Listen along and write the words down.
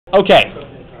Okay.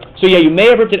 So yeah, you may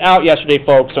have ripped it out yesterday,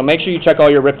 folks, so make sure you check all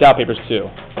your ripped out papers too.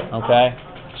 Okay?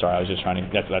 Sorry, I was just trying to,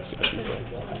 that's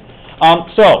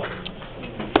so,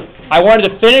 I wanted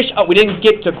to finish up, we didn't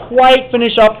get to quite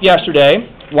finish up yesterday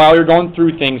while we were going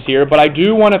through things here, but I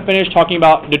do want to finish talking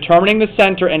about determining the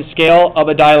center and scale of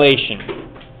a dilation.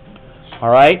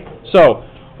 Alright? So,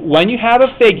 when you have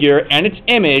a figure and its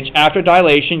image after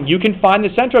dilation, you can find the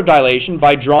center of dilation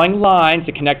by drawing lines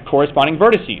to connect corresponding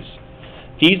vertices.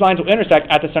 These lines will intersect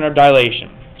at the center of dilation.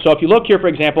 So if you look here, for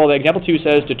example, the example 2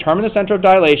 says, determine the center of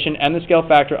dilation and the scale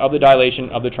factor of the dilation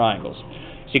of the triangles.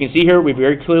 So you can see here we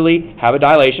very clearly have a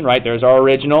dilation, right? There's our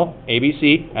original,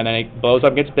 ABC, and then it blows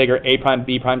up and gets bigger, A prime,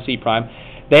 B prime, C prime.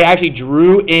 They actually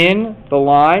drew in the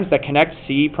lines that connect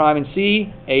C prime and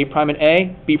C, A prime and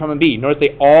A, B prime and B. Notice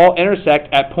they all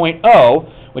intersect at point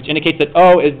O, which indicates that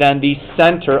O is then the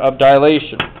center of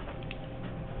dilation.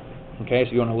 Okay,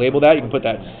 so you want to label that. You can put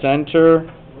that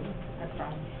center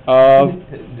of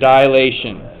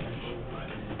dilation.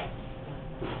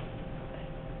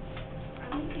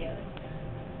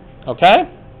 Okay?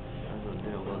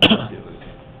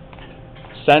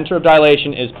 Center of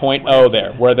dilation is point O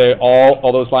there, where they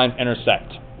all those lines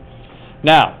intersect.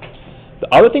 Now,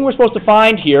 the other thing we're supposed to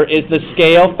find here is the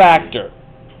scale factor.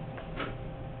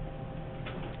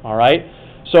 All right?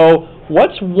 So,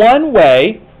 what's one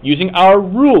way, using our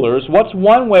rulers, what's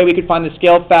one way we could find the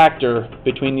scale factor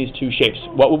between these two shapes?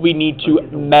 What would we need to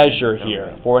measure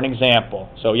here, for an example?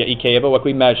 So, yeah, Ikeva, what could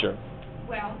we measure?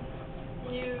 Well,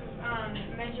 you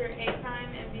measure A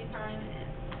prime and B prime.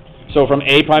 So from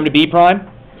A prime to B prime?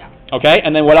 Yeah. Okay,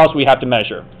 and then what else do we have to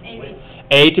measure? A.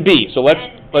 A to B. So let's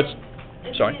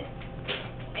sorry.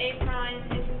 A prime,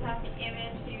 is this have the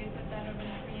image, so you put that over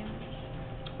the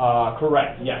image?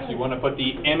 Correct, yes. You want to put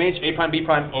the image, A prime, B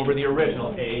prime, over the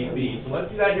original, A, B. So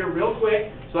let's do that here real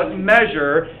quick. So let's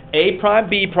measure A prime,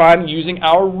 B prime using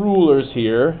our rulers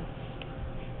here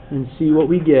and see what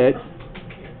we get.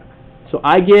 So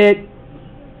I'm going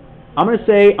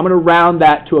to round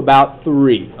that to about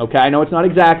 3. Okay, I know it's not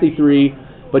exactly 3,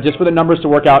 but just for the numbers to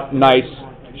work out nice,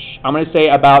 I'm going to say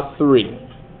about 3.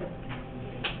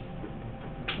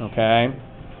 Okay.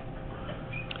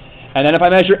 And then if I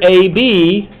measure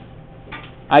AB,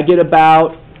 I get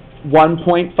about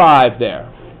 1.5 there.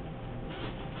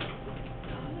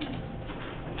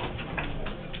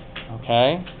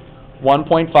 Okay.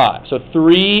 1.5. So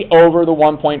 3 over the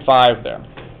 1.5 there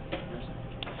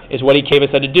is what Ikeva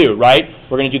said to do, right?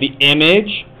 We're going to do the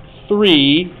image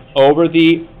 3 over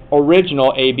the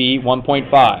original AB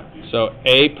 1.5. So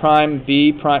A prime,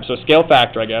 B prime, so scale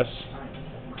factor, I guess.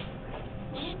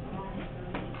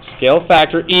 Scale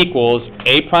factor equals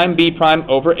A prime, B prime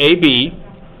over AB,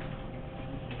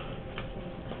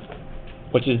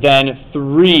 which is then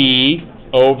 3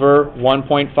 over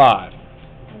 1.5.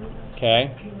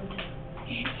 Okay?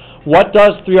 What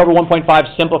does 3 over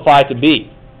 1.5 simplify to be?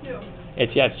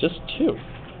 It's just 2.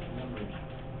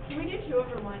 Can we do 2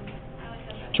 over 1? I like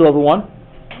that. 2 over 1?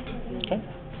 Okay.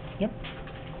 Yep.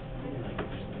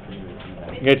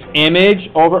 It's image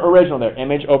over original there.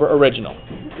 Image over original.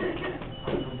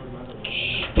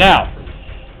 Now,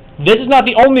 this is not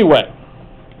the only way.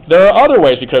 There are other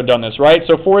ways we could have done this, right?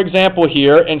 So, for example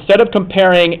here, instead of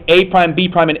comparing A prime, B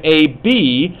prime, and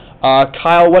AB,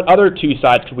 Kyle, what other two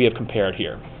sides could we have compared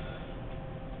here?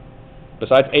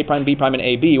 Besides A prime, B prime, and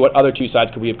AB, what other two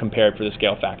sides could we have compared for the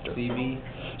scale factor? CB.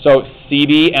 So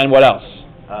CB and what else?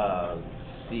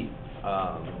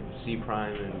 C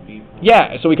prime and B prime.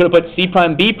 Yeah, so we could have put C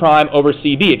prime, B prime over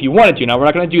CB if you wanted to. Now, we're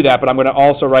not going to do that, but I'm going to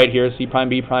also write here C prime,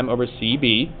 B prime over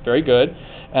CB. Very good.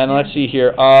 And let's see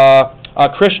here.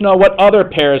 Krishna, what other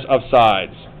pairs of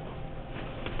sides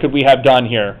could we have done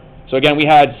here? So again, we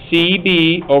had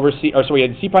CB over C, or so we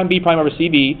had C prime, B prime over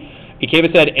CB.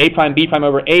 Ikeva said A prime, B prime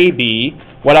over AB.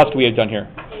 What else could we have done here?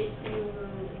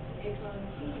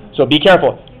 So be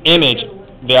careful. Image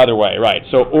the other way, right?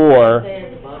 So or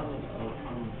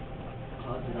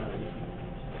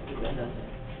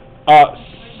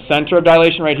center of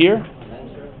dilation right here.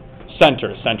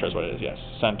 Center is what it is. Yes,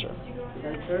 center.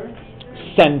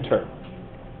 Center.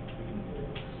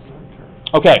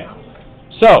 Okay.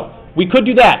 So we could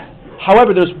do that.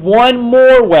 However, there's one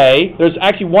more way. There's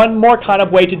actually one more kind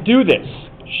of way to do this.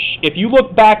 If you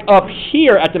look back up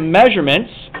here at the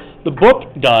measurements, the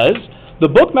book does. The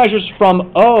book measures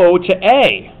from O to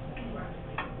A,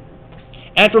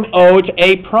 and from O to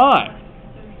A prime.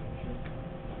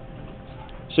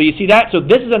 So you see that? So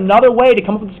this is another way to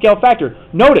come up with the scale factor.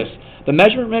 Notice, the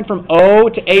measurement from O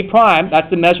to A prime, that's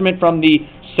the measurement from the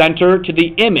center to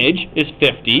the image, is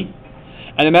 50.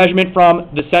 And the measurement from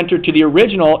the center to the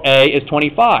original A is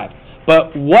 25.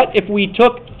 But what if we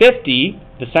took 50,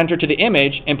 the center to the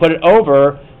image, and put it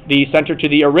over the center to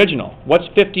the original? What's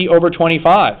 50 over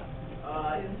 25?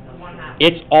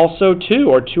 It's also 2,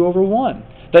 or 2 over 1.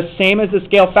 The same as the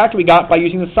scale factor we got by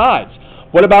using the sides.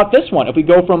 What about this one? If we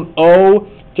go from O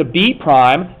to B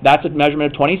prime, that's a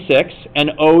measurement of 26,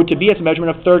 and O to B, it's a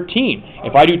measurement of 13.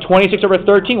 If I do 26 over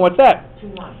 13, what's that?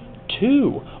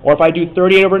 2. Or if I do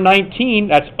 38 over 19,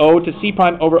 that's O to C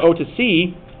prime over O to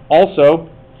C, also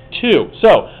 2.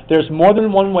 So there's more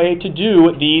than one way to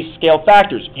do these scale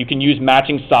factors. You can use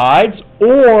matching sides,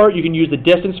 or you can use the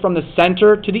distance from the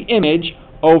center to the image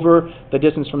over the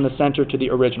distance from the center to the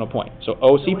original point. So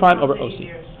OC prime over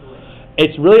OC.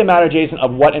 It's really a matter, Jason,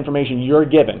 of what information you're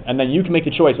given, and then you can make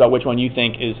the choice about which one you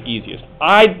think is easiest.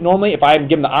 Normally, if I'm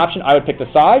given the option, I would pick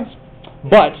the sides,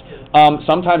 but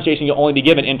sometimes, Jason, you'll only be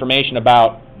given information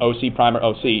about OC prime or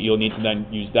OC. You'll need to then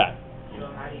use that.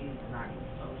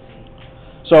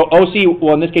 So OC,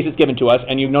 well, in this case, it's given to us,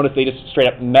 and you've noticed they just straight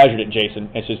up measured it, Jason.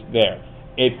 It's just there.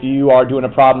 If you are doing a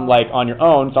problem like on your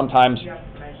own, sometimes you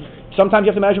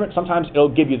have to measure it, sometimes it'll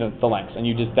give you the lengths, and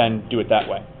you just then do it that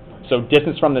way. So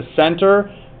distance from the center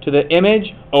to the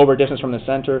image over distance from the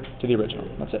center to the original.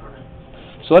 That's it.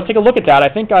 So let's take a look at that. I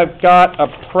think I've got a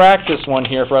practice one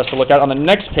here for us to look at on the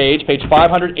next page, page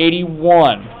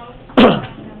 581.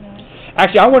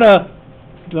 Actually, do I want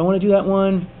to do that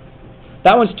one?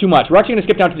 That one's too much. We're actually going to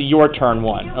skip down to the your turn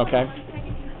one, okay?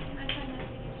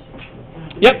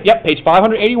 Yep, page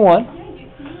 581.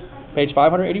 Page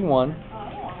 581.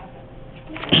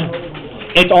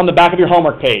 It's on the back of your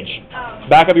homework page.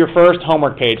 Back of your first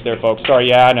homework page there, folks. Sorry,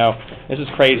 yeah, I know. This is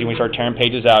crazy when we start tearing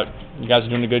pages out. You guys are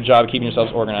doing a good job keeping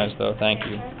yourselves organized, though. Thank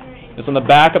you. It's on the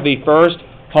back of the first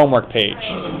homework page.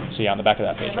 So, yeah, on the back of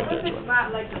that page right there.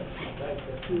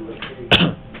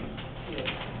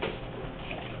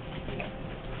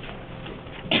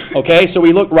 Okay, so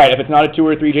we look, right, if it's not a 2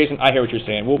 or a 3, Jason, I hear what you're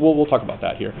saying. We'll talk about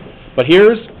that here. But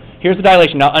here's the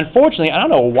dilation. Now, unfortunately, I don't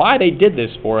know why they did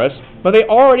this for us, but they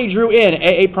already drew in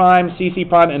AA prime, CC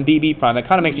prime, and BB prime. That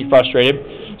kind of makes me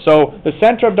frustrated. So the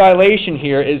center of dilation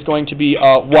here is going to be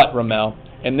what, Ramel?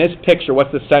 In this picture,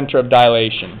 what's the center of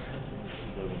dilation?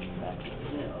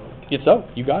 Yes, so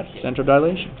you got it. Center of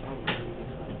dilation.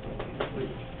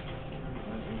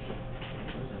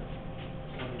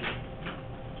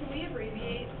 Can we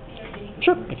abbreviate COD?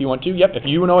 Sure, if you want to. Yep, if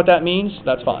you know what that means,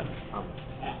 that's fine.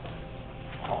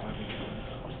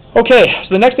 Okay,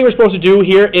 so the next thing we're supposed to do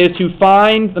here is to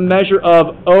find the measure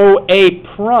of OA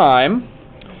prime.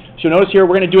 So you'll notice here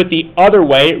we're going to do it the other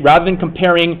way. Rather than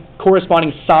comparing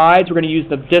corresponding sides, we're going to use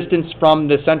the distance from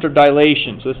the center of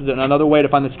dilation. So this is another way to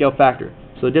find the scale factor.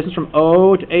 So the distance from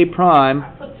O to A prime,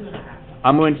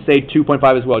 I'm going to say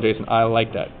 2.5 as well, Jason. I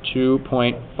like that.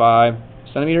 2.5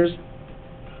 centimeters.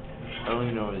 I don't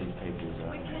even know where these papers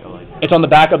are. It's on the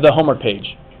back of the homework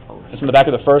page. It's on the back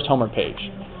of the first homework page.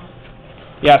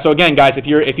 Yeah, so again, guys, if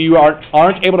you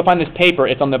aren't able to find this paper,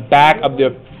 it's on the back of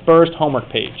the first homework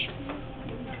page.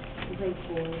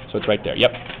 So it's right there,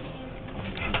 yep.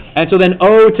 And so then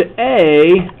O to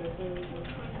A,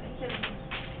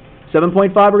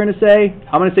 7.5 we're going to say?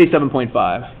 I'm going to say 7.5,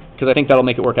 because I think that'll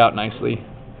make it work out nicely.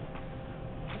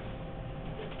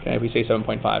 Okay, if we say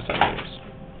 7.5 centimeters.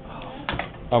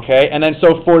 Okay, and then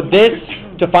so for this,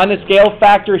 to find the scale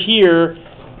factor here,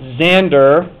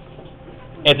 Xander,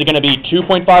 is it going to be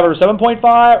 2.5 over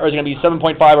 7.5, or is it going to be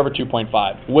 7.5 over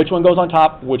 2.5? Which one goes on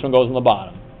top, which one goes on the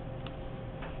bottom?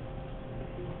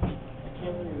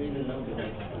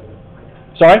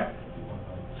 Sorry?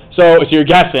 So you're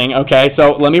guessing, okay,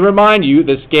 so let me remind you,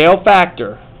 the scale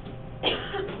factor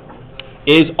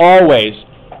is always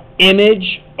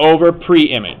image over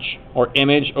pre-image, or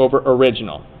image over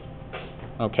original,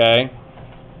 okay?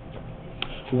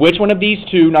 Which one of these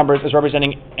two numbers is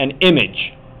representing an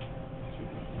image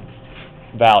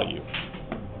value?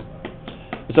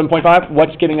 The 7.5,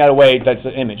 what's giving that away that's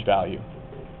an image value?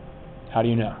 How do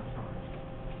you know?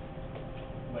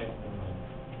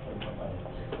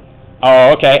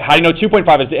 Oh, okay. How do you know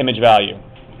 2.5 is the image value?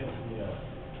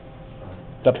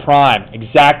 The prime.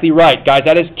 Exactly right. Guys,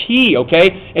 that is key,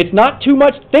 okay? It's not too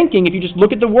much thinking if you just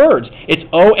look at the words. It's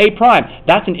OA prime.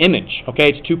 That's an image, okay?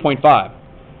 It's 2.5.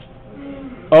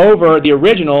 Over the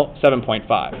original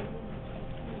 7.5.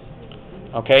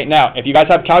 Okay, now, if you guys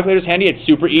have calculators handy, it's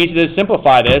super easy to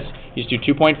simplify this. You just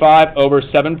do 2.5 over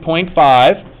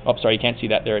 7.5. Oh, sorry, you can't see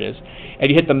that. There it is.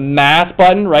 And you hit the math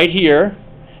button right here,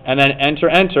 and then enter,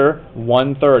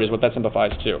 1/3 is what that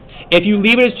simplifies to. If you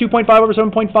leave it as 2.5 over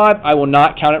 7.5, I will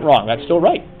not count it wrong. That's still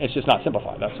right. It's just not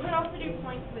simplified. That's You could also do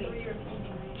 0.3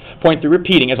 repeating. 0.3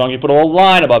 repeating, as long as you put a little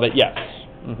line above it, yes.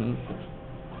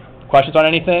 Questions on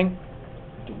anything?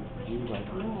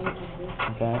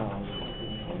 Okay.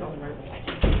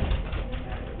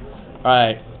 All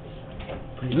right.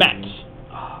 Matt.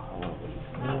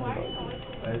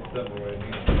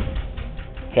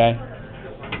 Okay.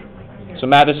 So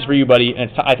Matt, this is for you, buddy,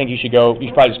 and I think you should go. You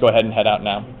should probably just go ahead and head out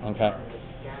now. Okay.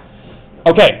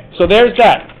 Okay. So there's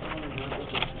that.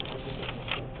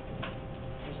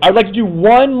 I'd like to do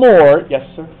one more. Yes,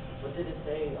 sir. What did it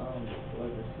say? Was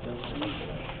it still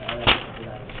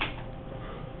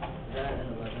that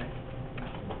an 11?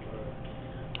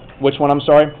 Which one? I'm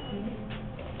sorry.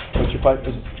 What's your is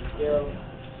it? Scale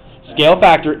Scale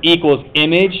factor equals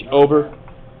image over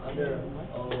under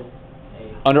OA.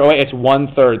 under OA. It's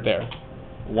 1/3 there.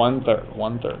 1/3.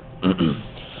 1/3.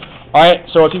 All right.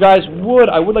 So if you guys would,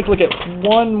 I would like to look at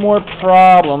one more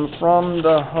problem from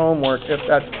the homework, if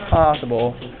that's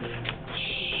possible.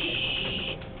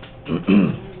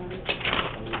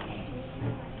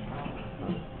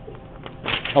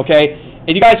 Okay.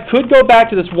 If you guys could go back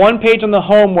to this one page on the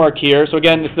homework here. So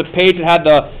again, it's the page that had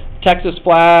the Texas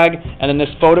flag and then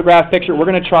this photograph picture. We're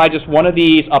going to try just one of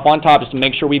these up on top just to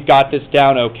make sure we've got this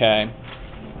down okay.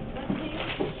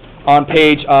 On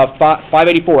page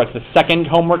 584, it's the second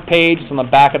homework page. It's on the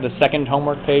back of the second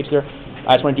homework page there.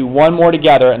 I just want to do one more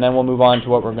together, and then we'll move on to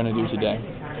what we're going to do today.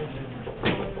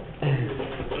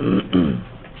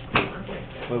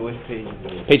 Wait, which page is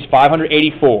it? Page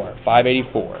 584.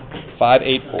 584.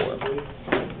 584.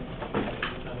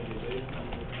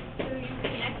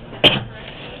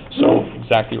 So,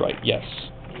 exactly right, yes.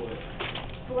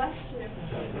 Bless you.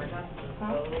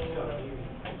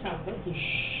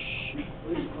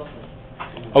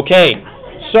 Okay,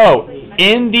 so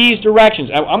in these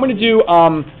directions, I'm going to do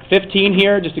 15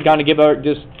 here, just to kind of give a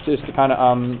just to kind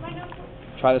of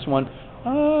try this one.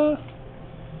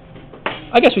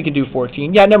 I guess we could do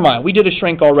 14. Yeah, never mind. We did a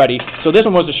shrink already, so this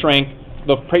one was a shrink.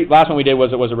 The last one we did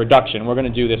was a reduction. We're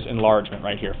going to do this enlargement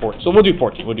right here. So we'll do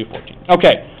 14. We'll do 14.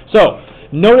 Okay. So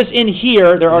notice in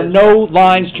here there are no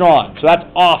lines drawn. So that's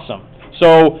awesome.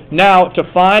 So now, to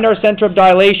find our center of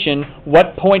dilation,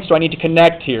 what points do I need to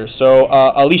connect here? So,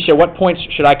 Alicia, what points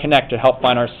should I connect to help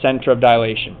find our center of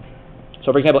dilation?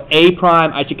 So, for example, A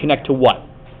prime, I should connect to what?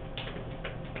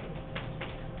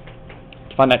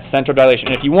 To find that center of dilation.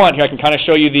 And if you want, here I can kind of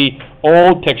show you the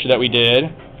old picture that we did.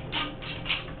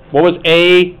 What was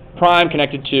A prime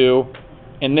connected to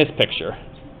in this picture?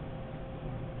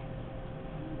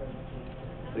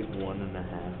 Like 1.5.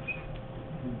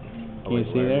 Can you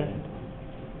see there?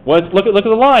 Look at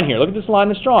the line here. Look at this line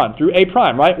that's drawn through A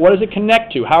prime, right? What does it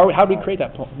connect to? How do we create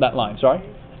that line? Sorry?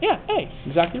 Yeah, A.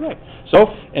 Exactly right.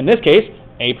 So, in this case,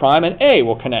 A prime and A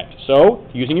will connect. So,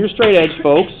 using your straight edge,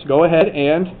 folks, go ahead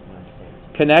and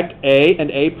connect A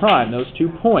and A prime, those 2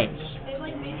 points. They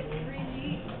like made it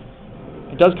 3D.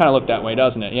 It does kind of look that way,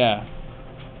 doesn't it? Yeah.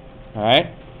 All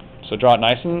right. So, draw it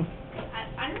nice and...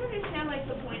 I don't understand like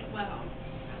the point well.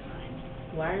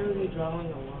 Why are we drawing a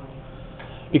line?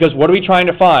 Because what are we trying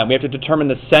to find? We have to determine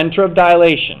the center of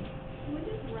dilation.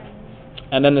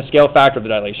 And then the scale factor of the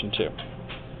dilation, too.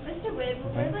 Mr. Wibb,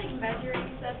 when we're like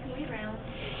measuring stuff, can we round?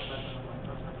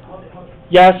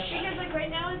 Yes. Because like right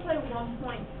now it's like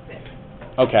 1.6.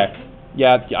 Okay.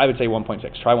 Yeah, I would say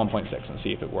 1.6. Try 1.6 and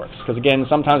see if it works. Because again,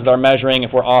 sometimes with our measuring,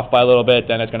 if we're off by a little bit,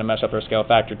 then it's going to mess up our scale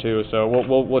factor too. So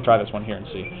we'll try this one here and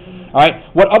see. All right.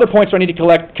 What other points do I need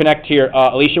to connect here?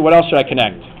 Alicia, what else should I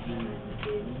connect?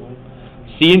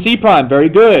 C and C prime. Very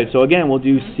good. So again, we'll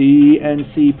do C and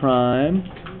C prime.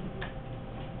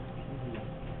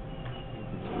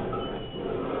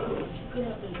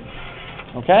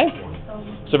 Okay.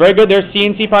 So very good. There's C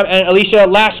and C prime. And Alicia,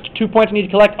 last 2 points I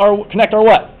need to connect are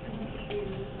what?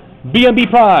 B and B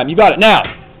prime. You got it. Now,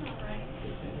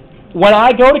 when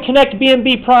I go to connect B and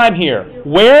B prime here,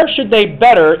 where should they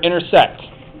better intersect?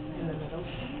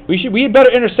 We had better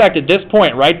intersect at this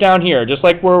point, right down here, just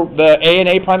like where the A and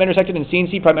A prime intersected and C and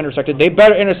C prime intersected. They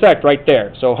better intersect right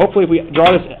there. So hopefully, if we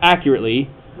draw this accurately,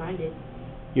 Mine did.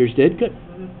 yours did. Good.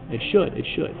 It should. It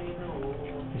should.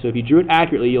 So if you drew it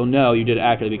accurately, you'll know you did it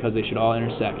accurately because they should all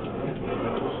intersect.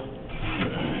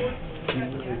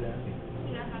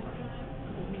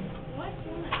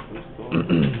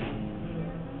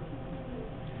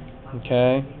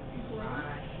 Okay.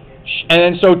 And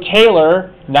then so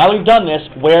Taylor, now that we've done this,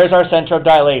 where's our center of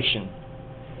dilation?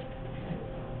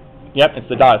 Yep, it's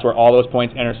the dot. It's where all those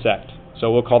points intersect.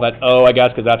 So we'll call that O, I guess,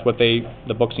 because that's what the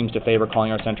book seems to favor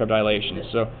calling our center of dilation.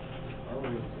 So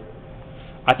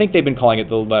I think they've been calling it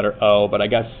the letter O, but I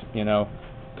guess,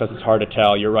 because it's hard to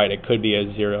tell, you're right, it could be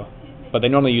a 0. But they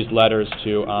normally use letters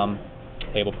to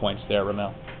label points there,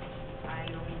 Ramel.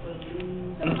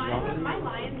 So my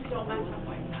lines don't match up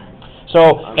like that.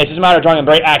 So it's just a matter of drawing them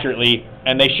very accurately,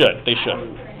 and they should. They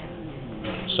should.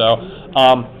 So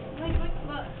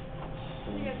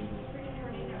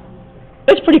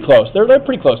it's pretty close. They're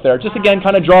pretty close there. Just again,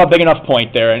 kind of draw a big enough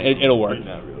point there, and it'll work.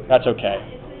 That's okay.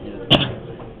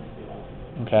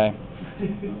 Okay.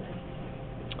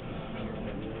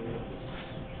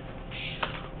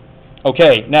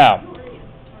 Okay, now,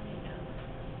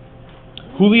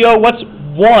 Julio, what's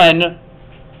one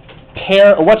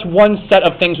pair, or what's one set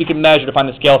of things we can measure to find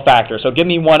the scale factor? So give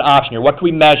me one option here. What can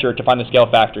we measure to find the scale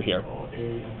factor here?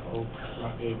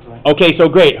 Okay, so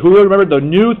great. Julio, remember the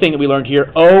new thing that we learned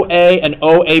here, OA and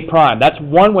OA prime. That's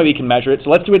one way we can measure it. So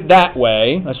let's do it that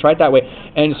way. Let's try it that way.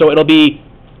 And so it'll be,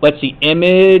 let's see,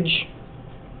 image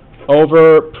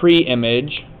over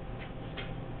pre-image.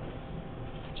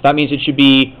 So that means it should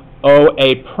be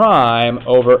OA prime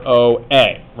over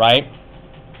OA, right?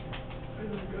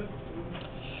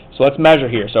 So let's measure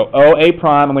here. So OA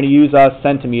prime, I'm going to use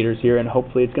centimeters here, and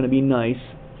hopefully it's going to be nice.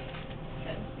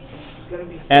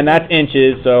 And that's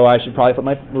inches, so I should probably put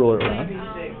my ruler around.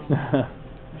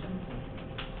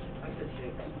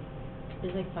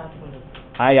 It's like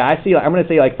 5.8. I see. I'm going to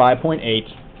say like 5.8.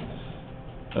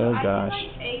 Oh gosh. I feel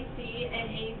like AC and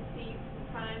AC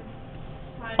prime.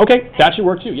 Okay, that should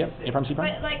work too. Yep. A prime, C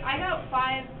prime. But like I got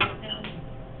 5.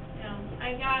 No.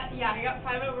 I got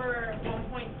 5 over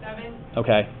 1.7.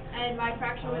 Okay. And my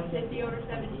fraction was 50 over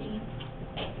 17,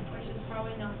 which is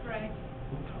probably not correct.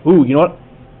 Ooh, you know what?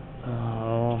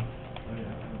 Oh.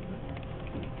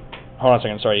 Hold on a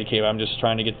second. Sorry, Akiva. I'm just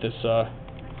trying to get this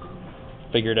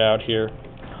figured out here.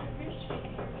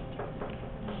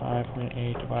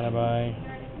 5.8 divided by...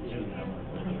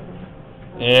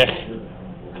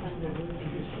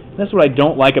 That's what I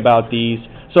don't like about these.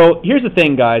 So here's the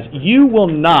thing, guys. You will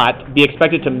not be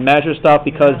expected to measure stuff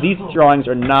because these drawings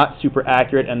are not super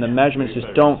accurate and the measurements just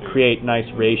don't create nice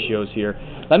ratios here.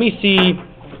 Let me see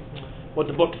what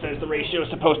the book says the ratio is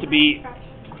supposed to be.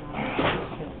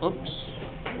 Oops.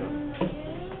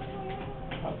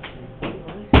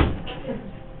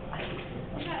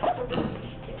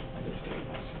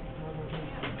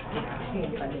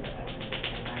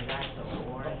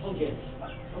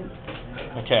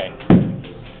 Okay.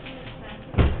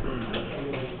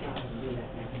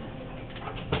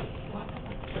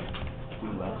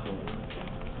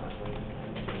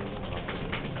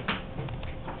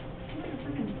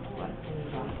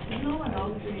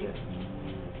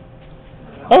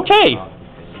 Okay,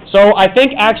 so I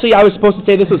think actually I was supposed to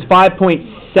say this was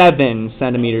 5.7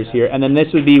 centimeters here, and then this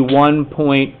would be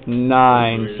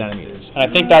 1.9 centimeters. And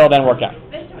I think that'll then work out.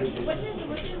 What does it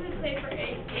say for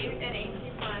AC and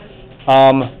AC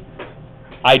prime?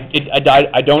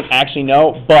 I don't actually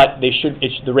know, but they should.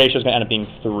 The ratio is going to end up being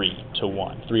 3 to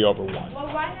 1, 3 over 1.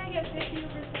 Well, why did I get 50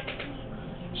 over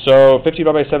 17? So 50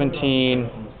 divided by 17.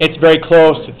 It's very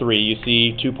close to 3. You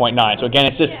see 2.9. So again,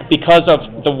 it's just because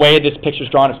of the way this picture's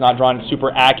drawn, it's not drawn super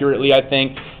accurately, I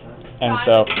think. And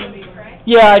so,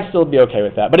 yeah, I'd still be okay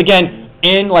with that. But again,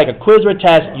 in like a quiz or a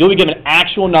test, you'll be given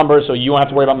actual numbers, so you won't have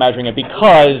to worry about measuring it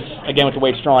because, again, with the way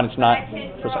it's drawn, it's not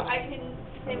precise. I can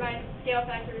say my scale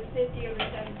factor is 50 over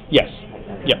 17. Yes.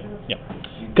 Yep.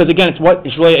 Because again, it's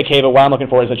really a cave. What I'm looking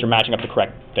for is that you're matching up the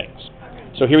correct things.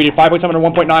 Okay. So here we did 5.7 or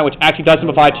 1.9, which actually does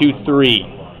simplify to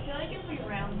 3.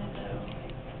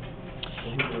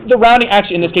 The rounding,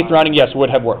 actually, in this case, the rounding, yes, would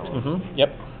have worked.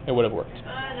 Yep, it would have worked. No,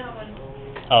 it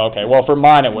wouldn't. Oh, okay. Well, for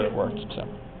mine, it would have worked. So,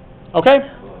 okay.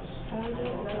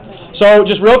 So,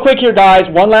 just real quick here, guys.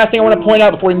 One last thing I want to point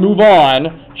out before we move on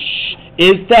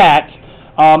is that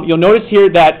you'll notice here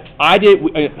that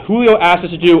Julio asked us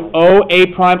to do OA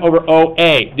prime over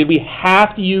OA. Did we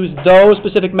have to use those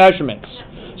specific measurements?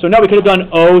 So, no, we could have done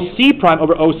OC prime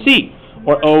over OC,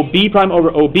 or OB prime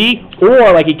over OB,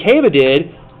 or like Ikeva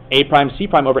did, A prime C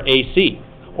prime over AC,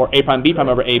 or A prime B prime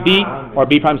over AB, or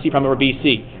B prime C prime over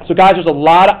BC. So guys, there's a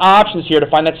lot of options here to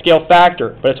find that scale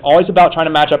factor, but it's always about trying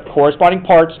to match up corresponding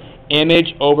parts,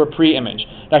 image over pre-image.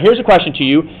 Now here's a question to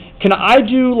you. Can I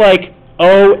do like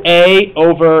OA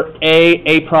over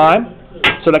A prime?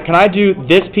 So that can I do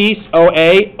this piece,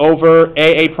 OA over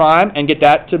A prime, and get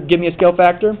that to give me a scale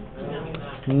factor?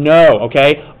 No,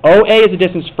 okay? OA is the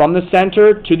distance from the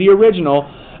center to the original.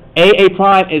 A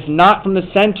prime is not from the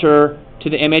center to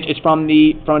the image, it's from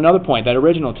another point, that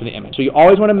original to the image. So you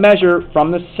always want to measure from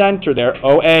the center there,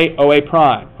 OA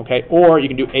prime, okay? Or you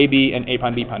can do AB and A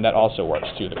prime, B prime. That also works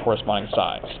too, the corresponding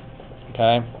sides,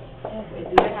 okay?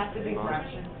 Do they have to be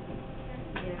fractions?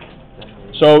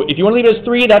 So if you want to leave it as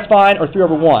 3, that's fine, or 3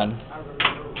 over 1.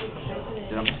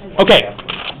 Okay,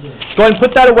 go ahead and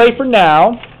put that away for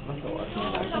now.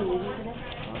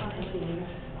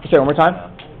 Say it one more time.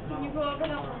 Can you go over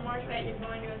the homework that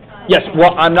Yes,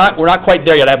 well, we're not quite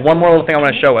there yet. I have one more little thing I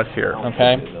want to show us here,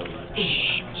 okay?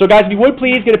 So guys, if you would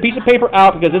please get a piece of paper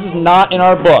out, because this is not in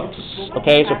our books,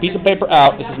 okay? So piece of paper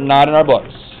out, this is not in our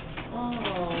books.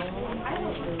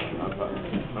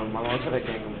 My mom said I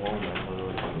can't come home.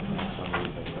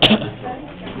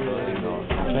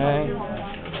 Okay.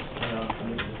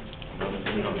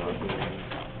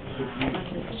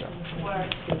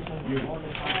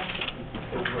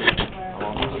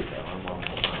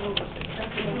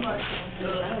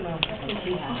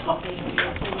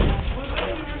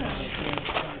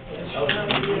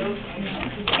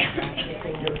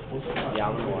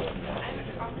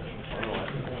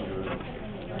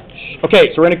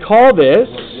 Okay, so we're going to call this,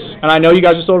 and I know you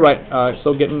guys are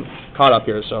still getting caught up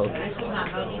here, so.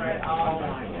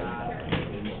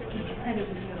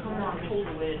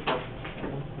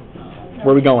 Where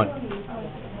are we going?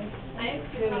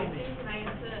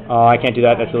 Oh, I can't do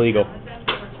that. That's illegal.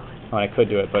 Oh, I could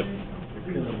do it, but.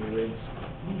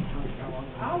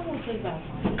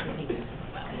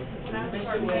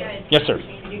 Yes, sir.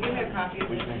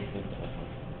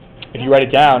 If you write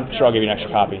it down, sure, I'll give you an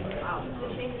extra copy.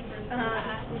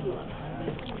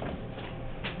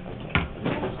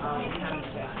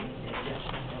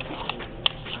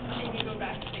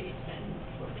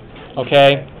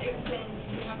 Okay.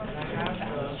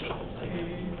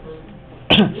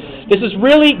 This is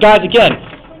really, guys, again,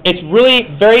 it's really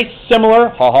very similar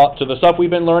to the stuff we've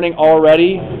been learning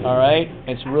already, all right?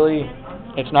 It's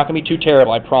not going to be too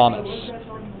terrible, I promise.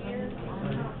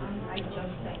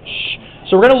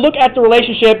 So we're going to look at the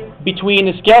relationship between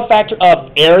the scale factor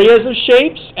of areas of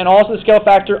shapes and also the scale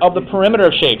factor of the perimeter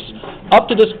of shapes. Up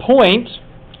to this point,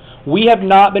 we've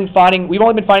only been finding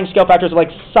scale factors of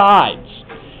like sides.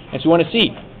 And so we want to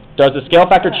see, does the scale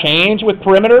factor change with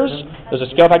perimeters? Does the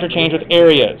scale factor change with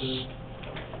areas?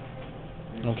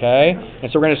 Okay,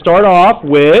 and so we're going to start off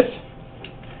with,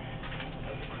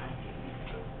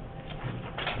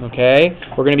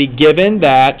 we're going to be given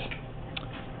that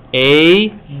A,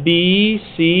 B,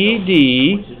 C,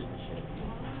 D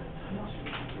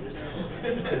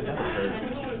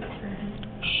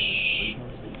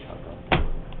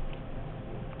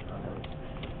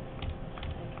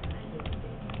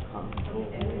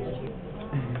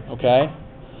okay.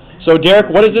 So Derek,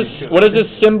 what does this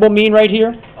symbol mean right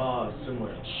here?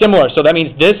 Similar. Similar. So that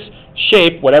means this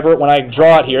shape, when I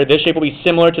draw it here, this shape will be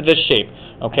similar to this shape.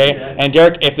 Okay? And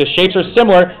Derek, if the shapes are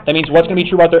similar, that means what's going to be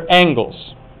true about their angles?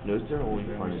 Notice they're only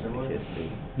similar.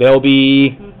 They'll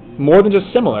be more than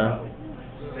just similar.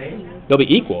 They'll be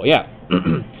equal, yeah.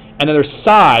 And then their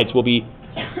sides will be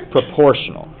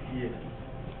proportional.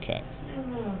 Okay.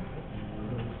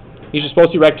 These are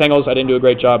supposed to be rectangles. I didn't do a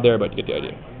great job there, but you get the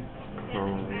idea.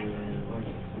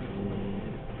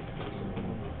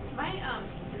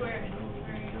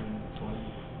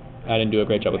 I didn't do a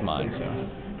great job with mine, so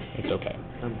it's okay.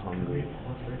 I'm hungry.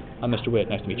 I'm Mr. Witt.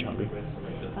 Nice to meet you, Hungry.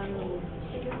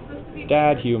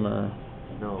 Dad humor.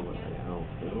 No, but no.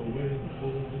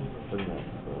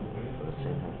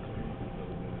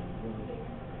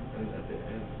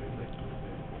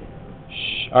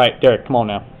 Shh. All right, Derek, come on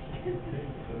now.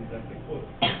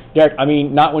 Derek, I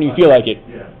mean, not when you feel like it.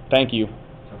 Thank you.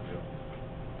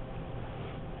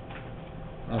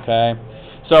 Okay.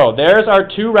 So there's our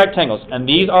two rectangles, and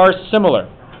these are similar.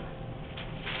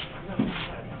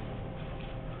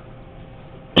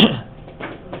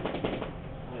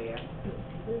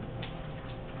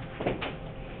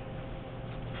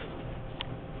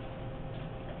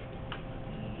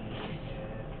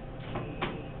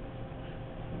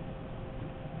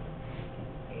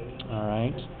 All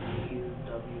right.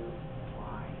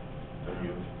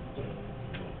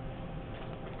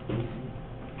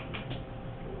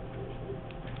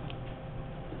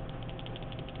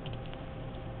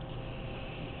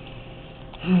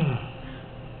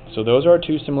 So those are our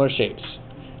two similar shapes.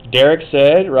 Derek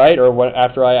said, right, or what,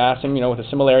 after I asked him, with the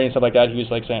similarity and stuff like that, he was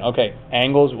like saying, okay,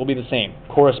 angles will be the same.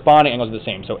 Corresponding angles are the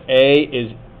same. So A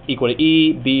is equal to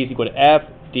E, B is equal to F,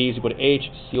 D is equal to H,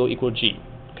 C will equal to G.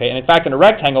 Okay, and in fact, in a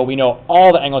rectangle, we know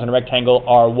all the angles in a rectangle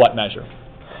are what measure?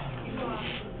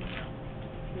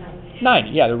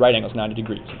 90. Yeah, they're right angles, 90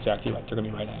 degrees. Exactly right. They're going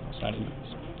to be right angles, 90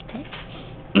 degrees. Okay.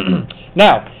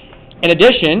 Now, in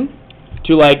addition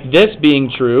to like this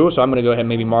being true, so I'm going to go ahead and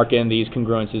maybe mark in these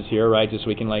congruences here, right, just so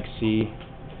we can like see.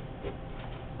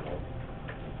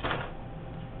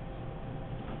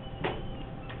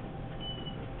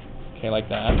 Okay, like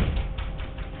that.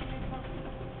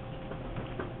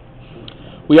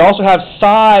 We also have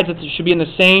sides that should be in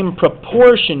the same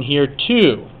proportion here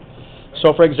too.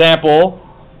 So for example,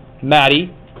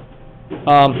 Maddie,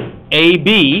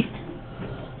 AB,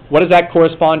 what does that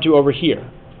correspond to over here?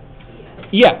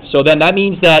 Yeah, so then that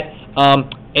means that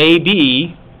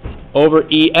AB over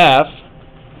EF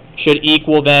should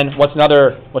equal then, what's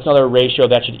another ratio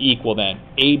that should equal then?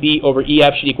 AB over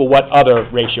EF should equal what other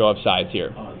ratio of sides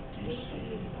here?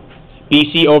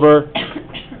 BC over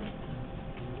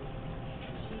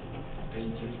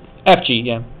FG,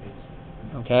 yeah.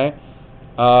 Okay.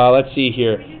 Let's see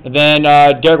here. And then,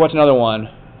 Derek, what's another one?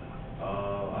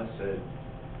 I said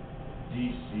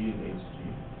DC and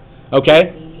HG.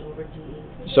 Okay. E over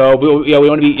DE. So, we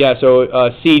want to be, so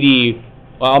CD,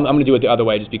 well, I'm going to do it the other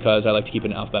way just because I like to keep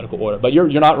it in alphabetical order. But you're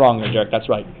not wrong there, Derek, that's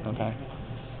right. Okay.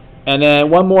 And then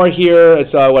one more here,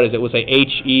 it's, what is it? We'll say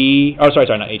HE, oh, sorry,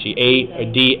 not HE,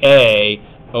 DA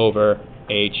over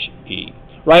HE.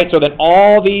 Right, so then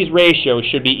all these ratios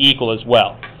should be equal as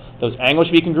well. Those angles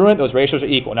should be congruent, those ratios are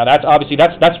equal. Now that's obviously,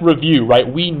 that's review,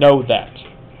 right? We know that.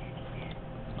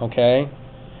 Okay?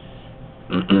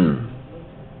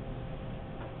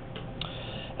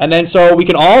 And then so we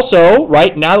can also,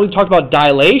 right, now that we've talked about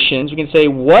dilations, we can say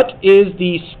what is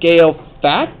the scale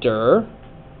factor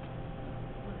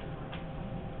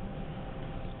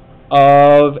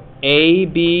of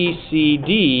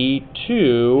ABCD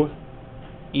to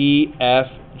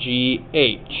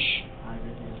EFGH.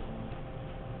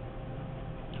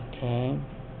 Okay.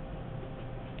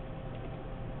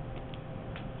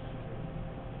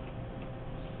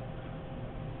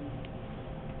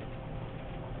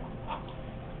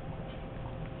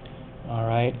 All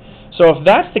right. So if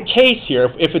that's the case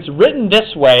here, if it's written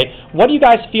this way, what do you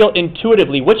guys feel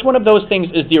intuitively? Which one of those things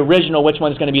is the original? Which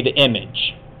one is going to be the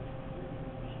image?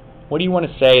 What do you want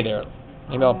to say there?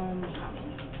 Maybe I'll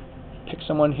pick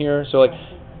someone here. So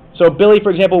Billy,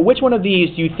 for example, which one of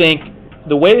these do you think,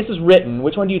 the way this is written,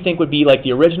 which one do you think would be like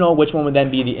the original? Which one would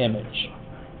then be the image?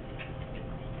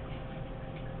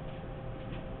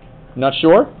 Not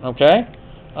sure? Okay.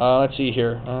 Let's see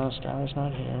here. Skylar's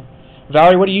not here.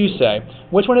 Valerie, what do you say?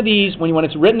 Which one of these, when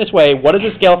it's written this way, what is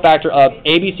the scale factor of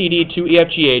ABCD to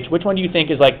EFGH? Which one do you think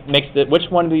is like which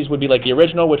one of these would be like the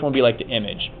original? Which one would be like the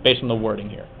image, based on the wording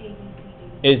here?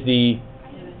 Is the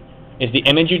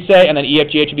image, you'd say, and then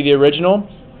EFGH would be the original?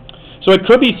 So it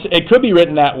could be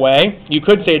written that way. You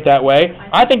could say it that way.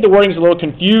 I think the wording is a little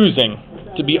confusing,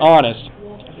 to be honest. It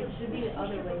should be the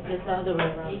other way. Just the other way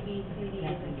around.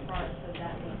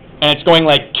 And it's going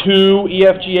like to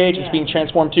EFGH, it's being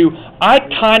transformed to. I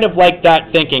kind of like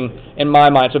that thinking in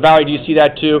my mind. So Valerie, do you see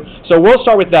that too? So we'll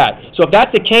start with that. So if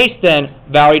that's the case then,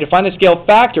 Valerie, to find the scale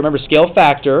factor, remember scale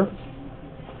factor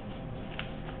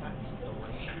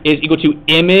is equal to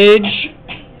image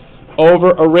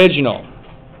over original.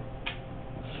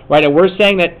 Right, and we're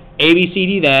saying that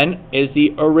ABCD then is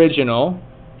the original,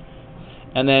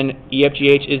 and then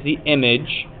EFGH is the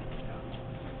image.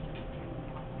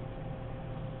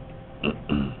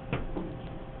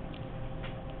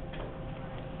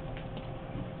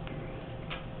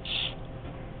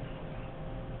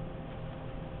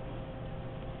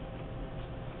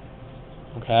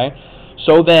 Okay,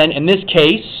 so then in this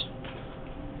case,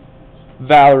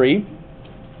 Valerie,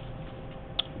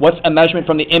 what's a measurement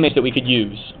from the image that we could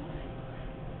use?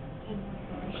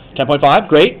 10.5,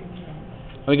 great.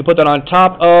 And we can put that on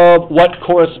top of what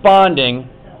corresponding?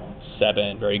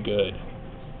 7, very good.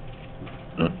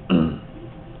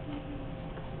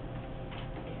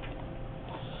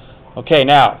 Okay,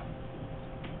 now,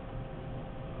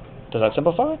 does that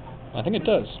simplify? I think it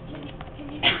does.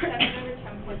 Can you do 7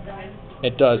 over 10.5?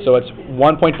 It does. So it's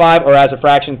 1.5, or as a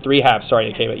fraction, 3/2.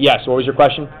 Sorry, okay, but yes. What was your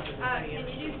question? Can you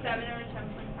do 7 over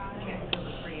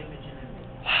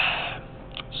 10.5?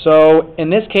 So in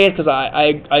this case, because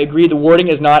I agree, the wording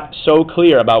is not so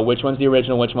clear about which one's the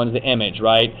original, which one's the image,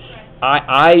 right?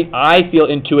 I feel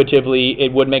intuitively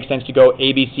it would make sense to go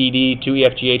ABCD to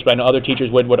EFGH, but I know other teachers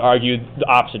would argue the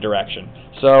opposite direction.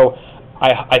 So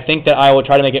I think that I will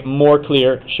try to make it more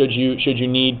clear should you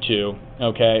need to,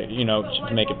 okay,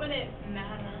 to make it. What would it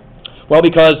matter? Well,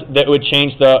 because that would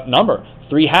change the number.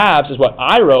 3/2 is what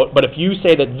I wrote, but if you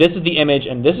say that this is the image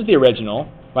and this is the original,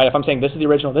 right? If I'm saying this is the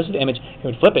original, this is the image, it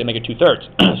would flip it and make it 2/3,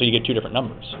 so you get 2 different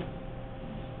numbers.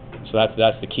 So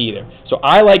that's the key there. So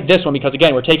I like this one because,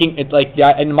 again, we're taking it like,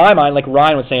 in my mind, like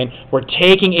Ryan was saying, we're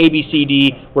taking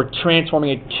ABCD, we're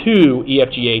transforming it to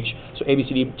EFGH. So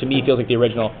ABCD to me feels like the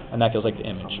original, and that feels like the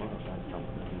image.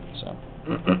 So,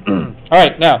 all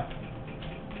right, now,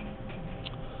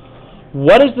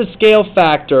 what is the scale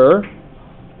factor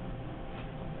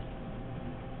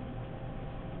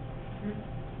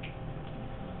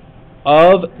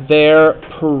of their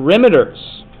perimeters?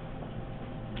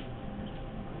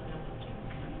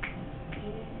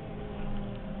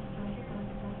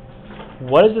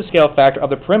 What is the scale factor of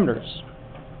the perimeters?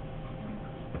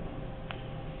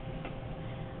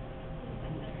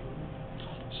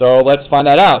 So let's find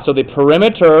that out. So the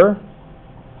perimeter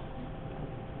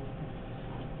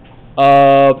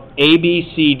of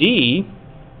ABCD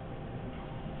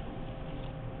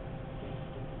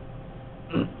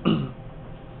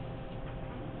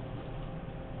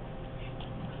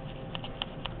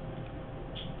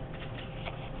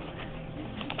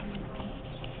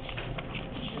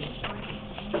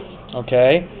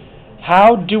okay,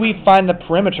 how do we find the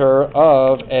perimeter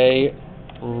of a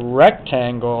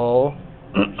rectangle?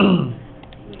 Oh,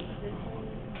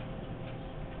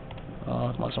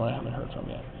 come on, someone I haven't heard from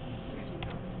yet.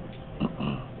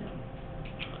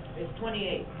 It's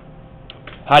 28.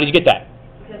 How did you get that?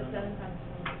 Because 7 times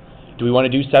 4. Do we want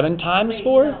to do 7 times Wait,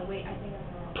 4? no, wait, I think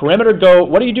I'm wrong. Perimeter go,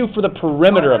 what do you do for the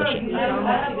perimeter of a shape? Add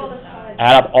up all the sides.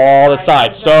 Add up all the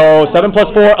sides. So 7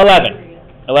 plus 4, 11.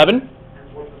 11?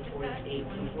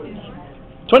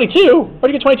 22? Where do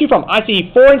you get 22 from? I see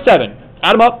 4 and 7.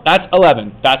 Add them up, that's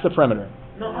 11. That's the perimeter.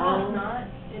 No, it's not.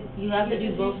 You have to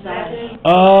do both sides.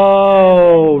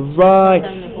 Oh, right.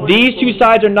 These two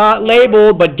sides are not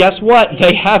labeled, but guess what?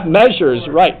 They have measures,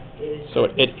 right. So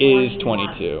it is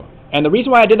 22. And the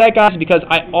reason why I did that, guys, is because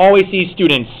I always see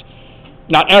students,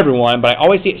 not everyone, but I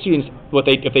always see students,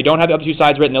 if they don't have the other two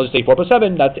sides written, they'll just say 4 plus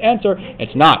 7, that's the answer.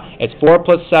 It's not. It's 4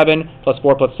 plus 7 plus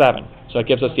 4 plus 7. So it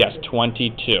gives us, yes,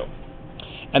 22.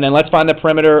 And then let's find the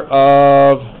perimeter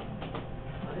of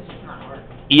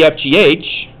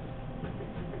EFGH.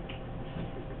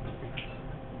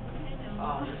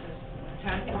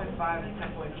 10.5 and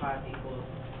 10.5 equals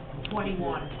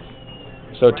 21.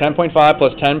 So 10.5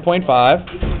 plus 10.5 Equals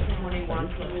 21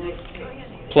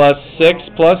 plus 6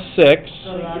 plus 6,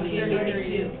 So that'd be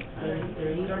 32.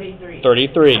 33.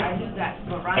 33. I knew that,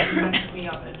 but Ryan messed me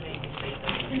up and made me say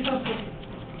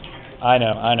that. I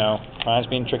know. Ryan's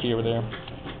being tricky over there.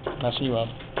 Messing you up.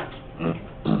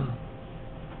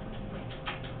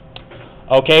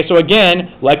 Okay, so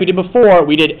again, like we did before,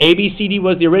 we did ABCD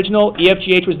was the original,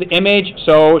 EFGH was the image,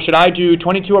 so should I do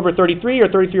 22 over 33 or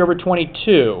 33 over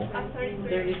 22?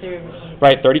 33.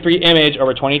 Right, 33 image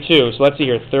over 22. So let's see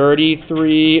here,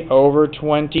 33 over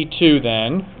 22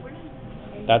 then.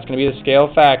 That's going to be the scale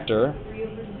factor,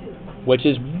 which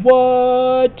is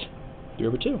what? 3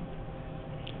 over 2.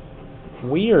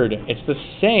 Weird. It's the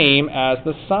same as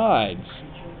the sides.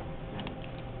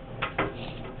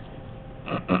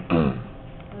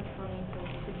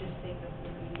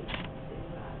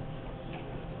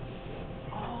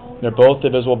 They're both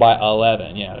divisible by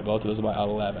 11. Yeah, they're both divisible by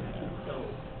 11.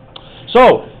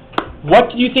 So,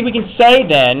 what do you think we can say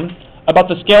then about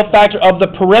the scale factor of the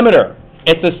perimeter?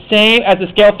 It's the same as the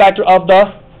scale factor of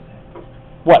the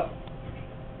what?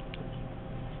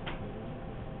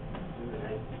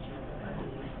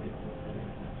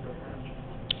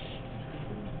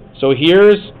 So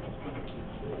here's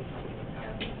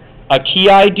a key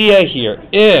idea here.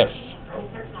 If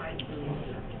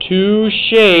two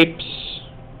shapes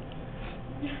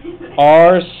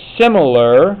are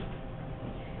similar,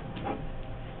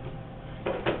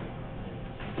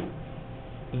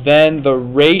 then the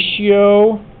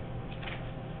ratio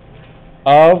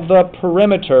of the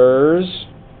perimeters,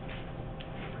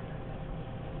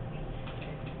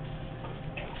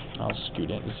 I'll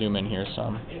zoom in here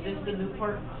some. Is this the new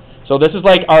part? So this is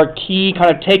like our key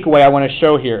kind of takeaway I want to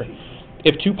show here.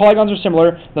 If two polygons are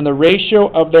similar, then the ratio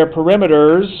of their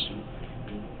perimeters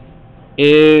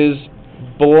is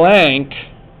blank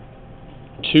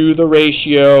to the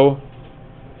ratio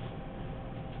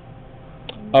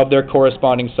of their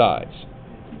corresponding sides.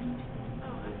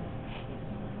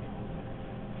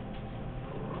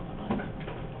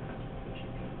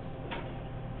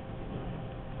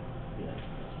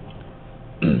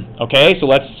 Okay, so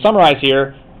let's summarize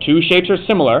here. Two shapes are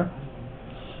similar.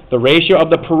 The ratio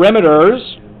of the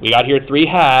perimeters, we got here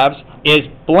 3/2, is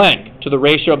blank to the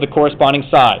ratio of the corresponding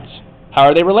sides. How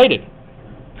are they related?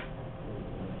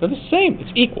 They're the same.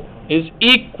 It's equal. It is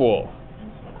equal.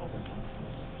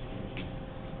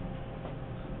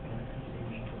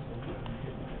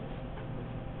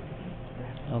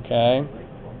 Okay.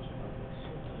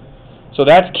 So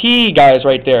that's key, guys,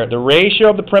 right there. The ratio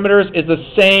of the perimeters is the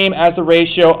same as the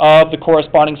ratio of the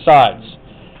corresponding sides.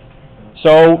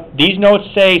 So these notes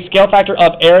say scale factor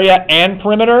of area and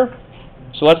perimeter.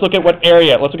 So let's look at what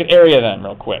area. Let's look at area then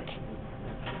real quick.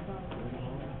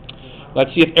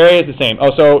 Let's see if area is the same.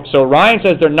 Oh, so Ryan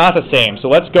says they're not the same. So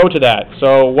let's go to that.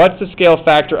 So what's the scale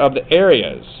factor of the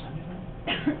areas?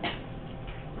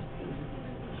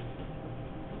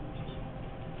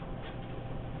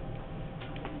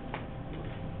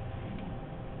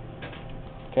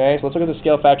 Okay, so let's look at the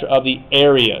scale factor of the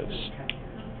areas.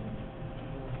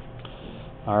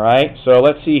 All right, so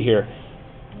let's see here.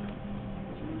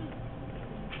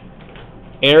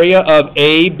 Area of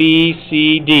A, B,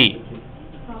 C, D.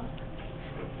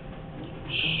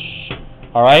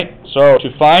 All right, so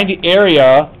to find the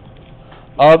area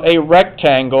of a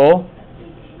rectangle,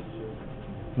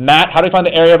 Matt, how do you find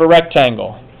the area of a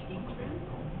rectangle?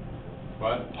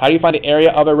 What? How do you find the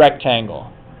area of a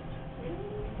rectangle?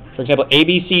 For example, A,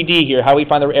 B, C, D here, how do we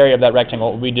find the area of that rectangle?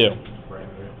 What would we do?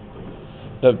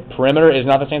 The perimeter is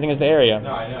not the same thing as the area.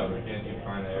 No, I know, but can't you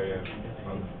find the area?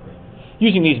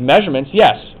 Using these measurements,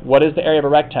 yes. What is the area of a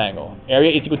rectangle?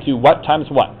 Area is equal to what times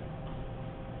what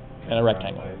in a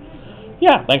rectangle?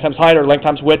 Yeah, length times height or length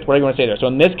times width, whatever you want to say there. So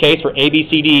in this case, for A, B,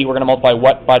 C, D, we're going to multiply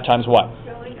what by times what?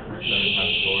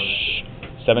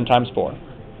 7 times 4.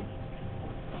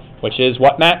 Which is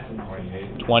what, Matt?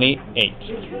 28.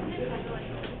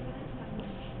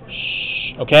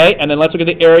 Okay, and then let's look at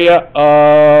the area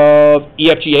of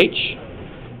EFGH.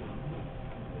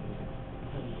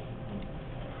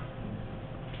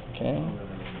 Okay.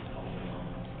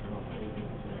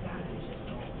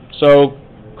 So,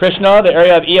 Krishna, the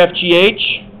area of EFGH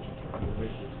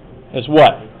is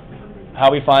what? How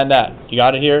do we find that? You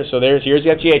got it here? So here's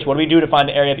EFGH. What do we do to find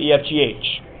the area of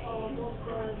EFGH?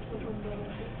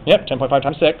 Yep, 10.5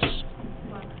 times 6.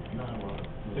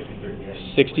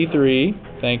 63.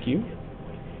 Thank you.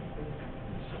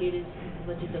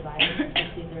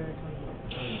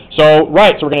 So,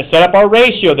 right, so we're going to set up our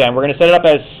ratio then. We're going to set it up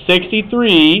as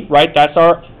 63, right? That's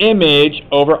our image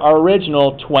over our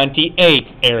original 28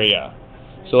 area.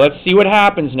 So let's see what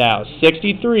happens now.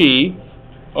 63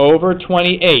 over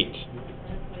 28.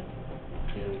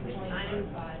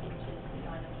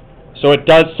 So it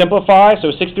does simplify. So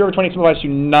 63 over 28 simplifies to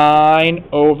 9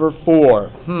 over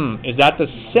 4. Is that the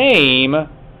same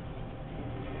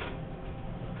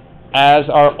as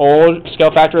our old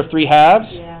scale factor of 3 halves?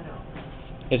 Yeah.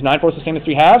 Is 9/4 the same as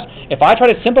 3 halves? If I try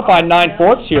to simplify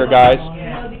 9/4 here, guys. No,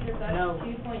 because that's No.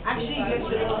 2.25.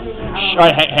 Actually, All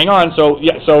right, hang on. So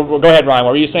yeah, so go ahead, Ryan.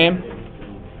 What were you saying?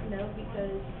 No, because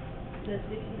the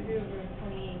 63 over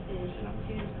 28 is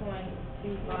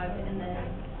 2.25, and then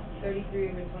 33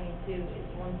 over 22 is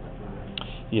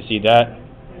 1.5. You see that?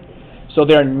 So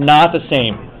they're not the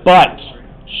same, but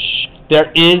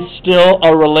there is still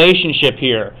a relationship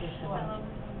here.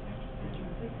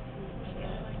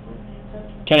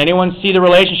 Can anyone see the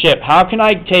relationship? How can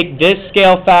I take this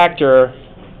scale factor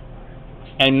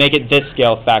and make it this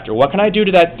scale factor? What can I do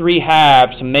to that 3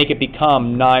 halves to make it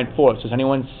become 9/4? Does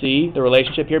anyone see the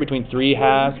relationship here between 3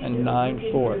 halves and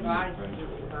 9/4?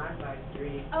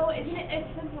 Oh, isn't it? It's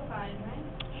simplified,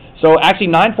 right? So actually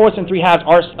 9/4 and 3 halves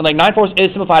are, like 9/4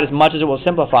 is simplified as much as it will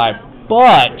simplify,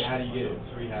 but, How do you get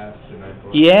 3 halves to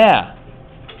 9/4? yeah.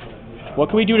 What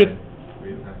can we do to,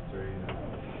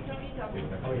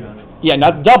 yeah,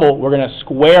 not double, we're going to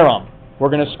square them. We're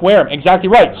going to square them, exactly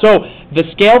right. So the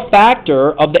scale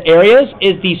factor of the areas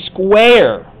is the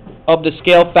square of the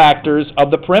scale factors of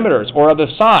the perimeters, or of the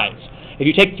sides. If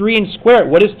you take 3 and square it,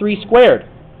 what is 3 squared?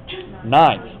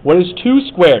 9. What is 2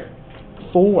 squared?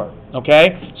 4.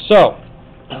 Okay? So,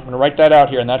 I'm going to write that out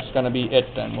here, and that's going to be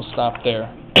it then. We'll stop there.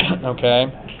 Okay?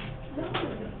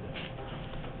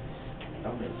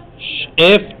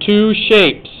 If 2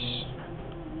 shapes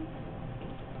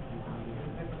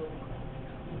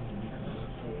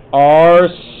are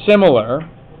similar,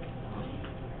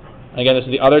 again, this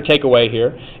is the other takeaway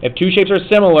here. If 2 shapes are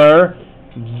similar,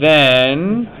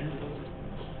 then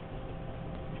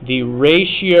the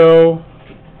ratio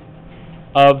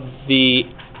of the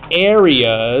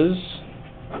areas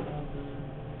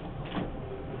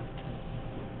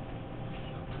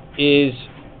is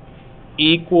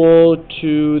equal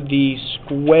to the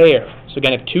square. So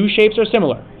again, if 2 shapes are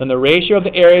similar, then the ratio of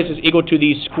the areas is equal to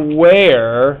the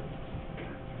square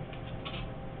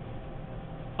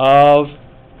of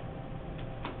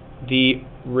the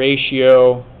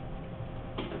ratio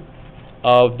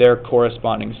of their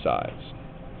corresponding sides.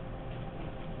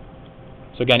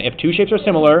 So again, if 2 shapes are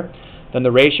similar, then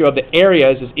the ratio of the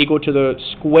areas is equal to the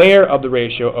square of the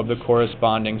ratio of the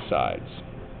corresponding sides.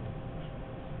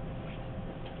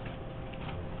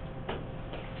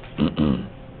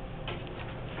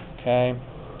 Okay.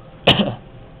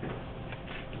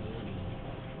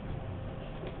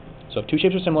 So if 2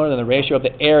 shapes are similar, then the ratio of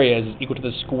the areas is equal to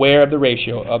the square of the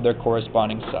ratio of their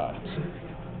corresponding sides.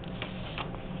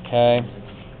 Okay.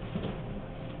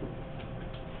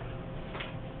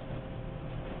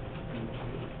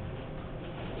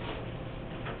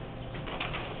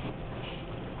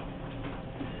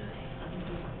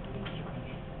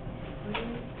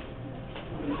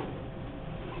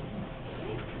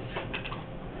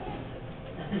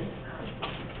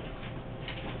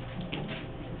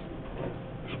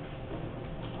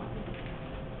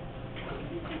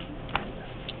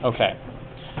 Okay.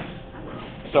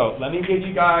 So let me give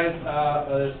you guys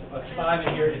a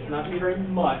assignment here. It's not going to be very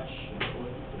much.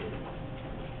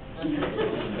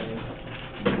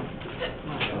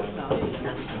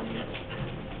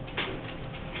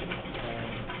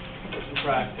 Some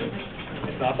practice.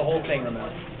 It's not the whole thing, remember.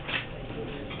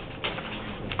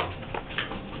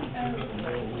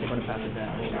 We're going to pass it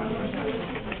down.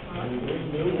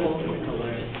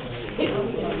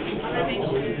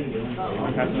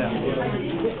 Pass it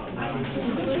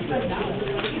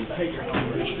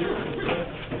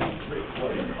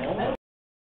down.